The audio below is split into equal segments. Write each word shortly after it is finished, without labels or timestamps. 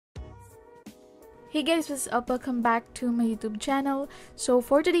Hey guys, what's up? Welcome back to my YouTube channel. So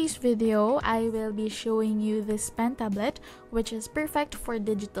for today's video, I will be showing you this pen tablet, which is perfect for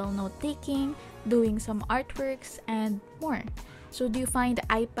digital note-taking, doing some artworks, and more. So do you find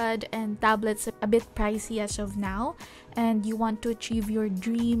iPad and tablets a bit pricey as of now, and you want to achieve your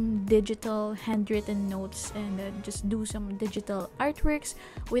dream digital handwritten notes and just do some digital artworks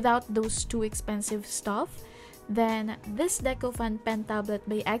without those too expensive stuff? Then this Deco Fun Pen tablet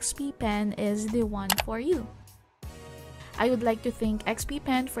by XP Pen is the one for you. I would like to thank XP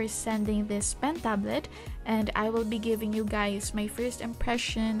Pen for sending this pen tablet, and I will be giving you guys my first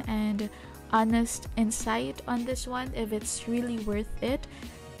impression and honest insight on this one, if it's really worth it.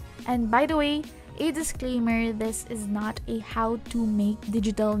 And by the way, a disclaimer, this is not a how to make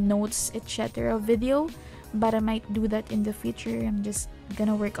digital notes etc. video, but I might do that in the future. I'm just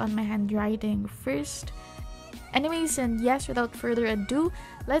gonna work on my handwriting first. Anyways, and yes, without further ado,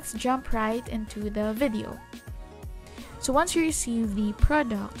 let's jump right into the video. So once you receive the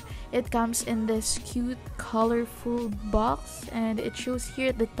product, it comes in this cute colorful box, and it shows here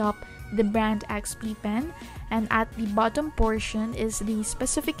at the top the brand XP Pen, and at the bottom portion is the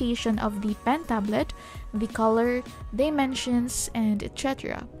specification of the pen tablet, the color, dimensions, and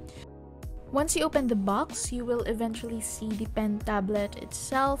etc. Once you open the box, you will eventually see the pen tablet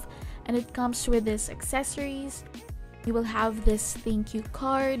itself, and it comes with these accessories. You will have this thank you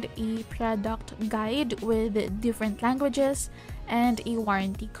card, a product guide with different languages, and a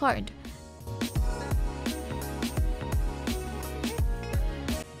warranty card.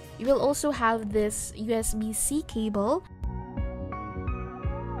 You will also have this USB-C cable,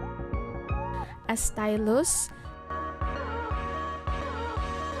 a stylus,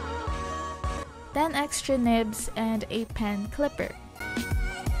 10 extra nibs, and a pen clipper.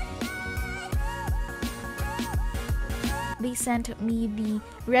 They sent me the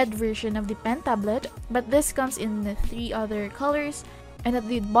red version of the pen tablet, but this comes in 3 other colors, and at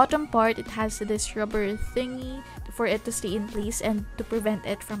the bottom part it has this rubber thingy for it to stay in place and to prevent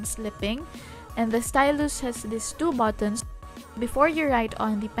it from slipping. And the stylus has these 2 buttons. Before you write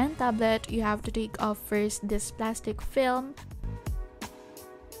on the pen tablet, you have to take off first this plastic film.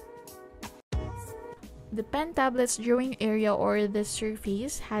 The pen tablet's drawing area, or the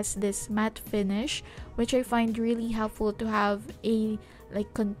surface, has this matte finish, which I find really helpful to have a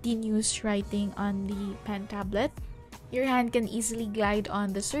continuous writing on the pen tablet. Your hand can easily glide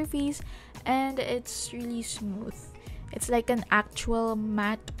on the surface, and it's really smooth. It's like an actual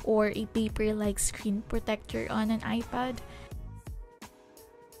matte or a paper-like screen protector on an iPad.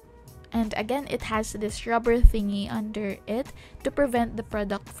 And again, it has this rubber thingy under it to prevent the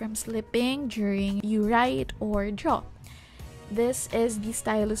product from slipping during you write or draw. This is the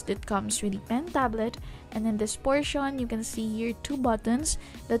stylus that comes with the pen tablet, and in this portion you can see here 2 buttons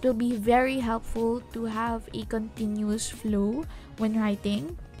that will be very helpful to have a continuous flow when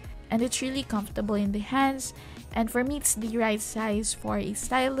writing, and it's really comfortable in the hands, and for me it's the right size for a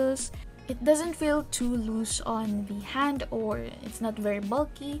stylus. It doesn't feel too loose on the hand, or it's not very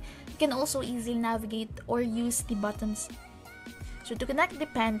bulky. You can also easily navigate or use the buttons. So to connect the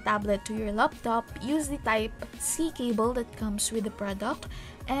pen tablet to your laptop, use the Type-C cable that comes with the product,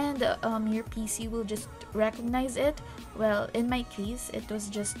 and your PC will just recognize it. Well, in my case, it was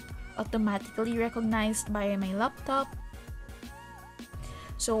just automatically recognized by my laptop.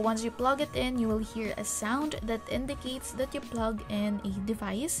 So once you plug it in, you will hear a sound that indicates that you plug in a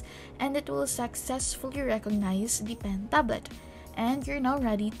device, and it will successfully recognize the pen tablet, and you're now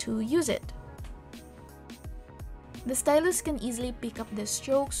ready to use it. The stylus can easily pick up the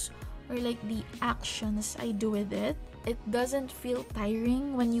strokes or the actions I do with it. It doesn't feel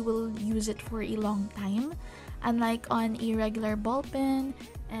tiring when you will use it for a long time, unlike on a regular ball pen,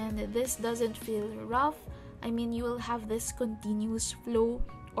 and this doesn't feel rough. I mean, you will have this continuous flow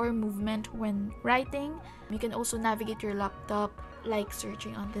or movement when writing. You can also navigate your laptop, like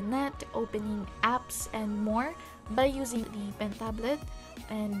searching on the net, opening apps, and more by using the pen tablet.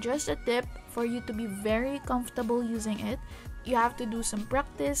 And just a tip, for you to be very comfortable using it, you have to do some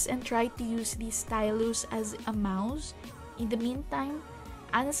practice and try to use the stylus as a mouse. In the meantime,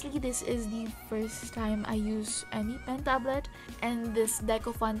 honestly, this is the first time I use any pen tablet, and this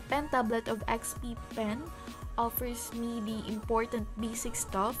Deco Fun Pen tablet of XP Pen offers me the important basic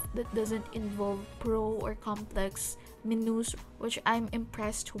stuff that doesn't involve pro or complex menus, which I'm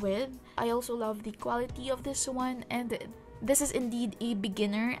impressed with. I also love the quality of this one, and this is indeed a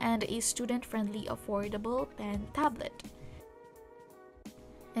beginner and a student-friendly affordable pen tablet.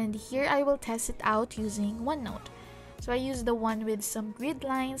 And here I will test it out using OneNote. So I used the one with some grid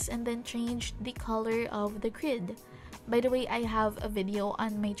lines and then changed the color of the grid. By the way, I have a video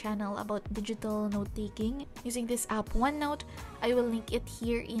on my channel about digital note-taking using this app OneNote. I will link it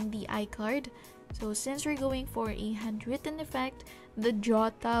here in the iCard. So since we're going for a handwritten effect, the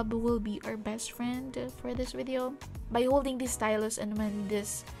draw tab will be our best friend for this video. By holding the stylus, and when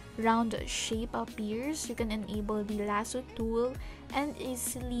this round shape appears, you can enable the lasso tool and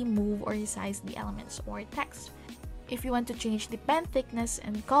easily move or resize the elements or text. If you want to change the pen thickness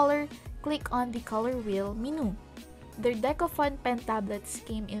and color, click on the color wheel menu. Their Deco Fun Pen tablets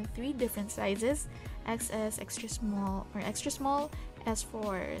came in 3 different sizes: XS, extra small, S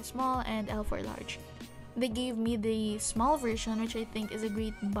for small, and L for large. They gave me the small version, which I think is a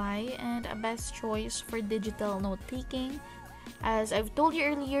great buy and a best choice for digital note-taking. As I've told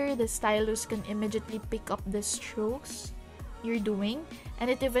you earlier, the stylus can immediately pick up the strokes you're doing, and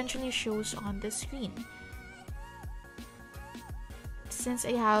it eventually shows on the screen. Since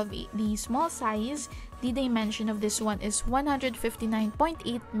I have the small size, the dimension of this one is 159.8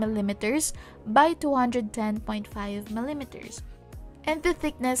 millimeters by 210.5 millimeters, and the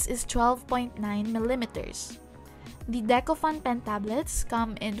thickness is 12.9 millimeters. The Deco Fun Pen tablets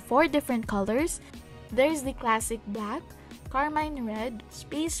come in 4 different colors. There's the classic black, carmine red,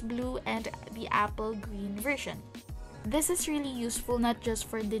 space blue, and the apple green version. This is really useful not just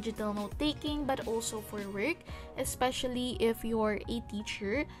for digital note-taking but also for work, especially if you're a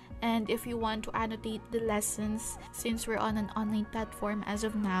teacher and if you want to annotate the lessons, since we're on an online platform as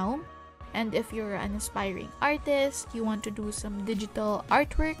of now. And if you're an aspiring artist, you want to do some digital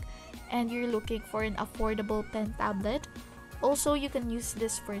artwork, and you're looking for an affordable pen tablet, also you can use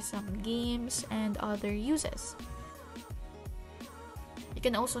this for some games and other uses. You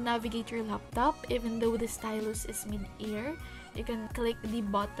can also navigate your laptop even though the stylus is mid-air. You can click the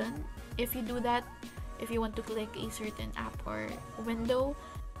button if you do that, if you want to click a certain app or window.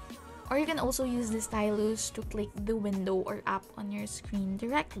 Or you can also use the stylus to click the window or app on your screen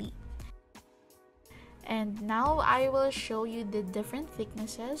directly. And now I will show you the different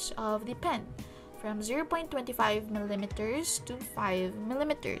thicknesses of the pen, from 0.25 millimeters to 5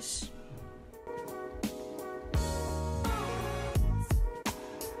 millimeters.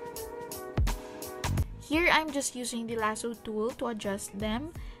 Here, I'm just using the lasso tool to adjust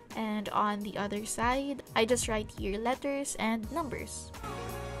them, and on the other side, I just write here letters and numbers.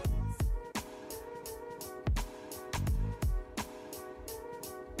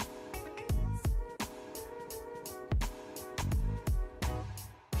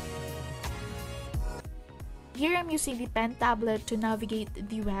 Here, I'm using the pen tablet to navigate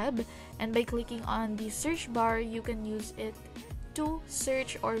the web, and by clicking on the search bar, you can use it to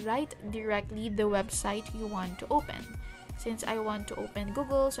search or write directly the website you want to open. Since I want to open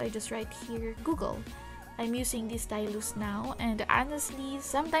Google, so I just write here Google. I'm using the stylus now, and honestly,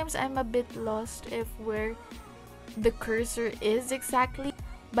 sometimes I'm a bit lost if where the cursor is exactly,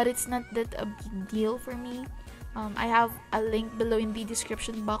 but it's not that a big deal for me. I have a link below in the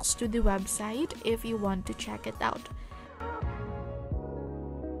description box to the website if you want to check it out.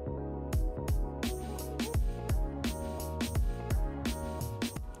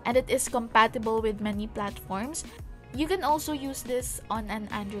 And it is compatible with many platforms. You can also use this on an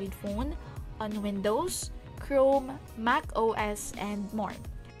Android phone, on Windows, Chrome, Mac OS, and more.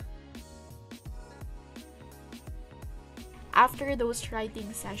 After those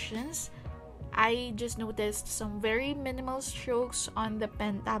writing sessions, I just noticed some very minimal strokes on the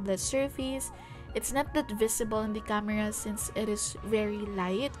pen tablet surface. It's not that visible in the camera since it is very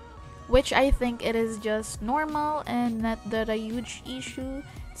light, which I think it is just normal and not that a huge issue,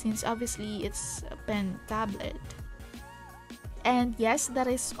 since obviously it's a pen tablet. And yes, that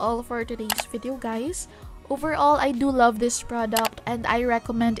is all for today's video, guys. Overall, I do love this product and I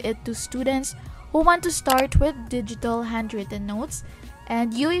recommend it to students who want to start with digital handwritten notes.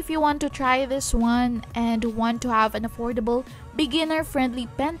 And you, if you want to try this one and want to have an affordable, beginner-friendly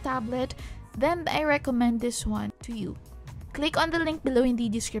pen tablet, then I recommend this one to you. Click on the link below in the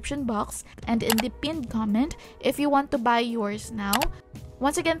description box and in the pinned comment if you want to buy yours now.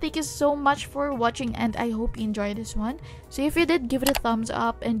 Once again, thank you so much for watching and I hope you enjoyed this one. So if you did, give it a thumbs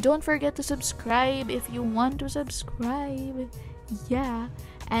up and don't forget to subscribe if you want to subscribe. Yeah.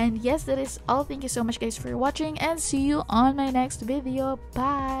 And yes, that is all. Thank you so much guys for watching and see you on my next video.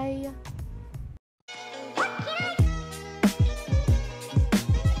 Bye!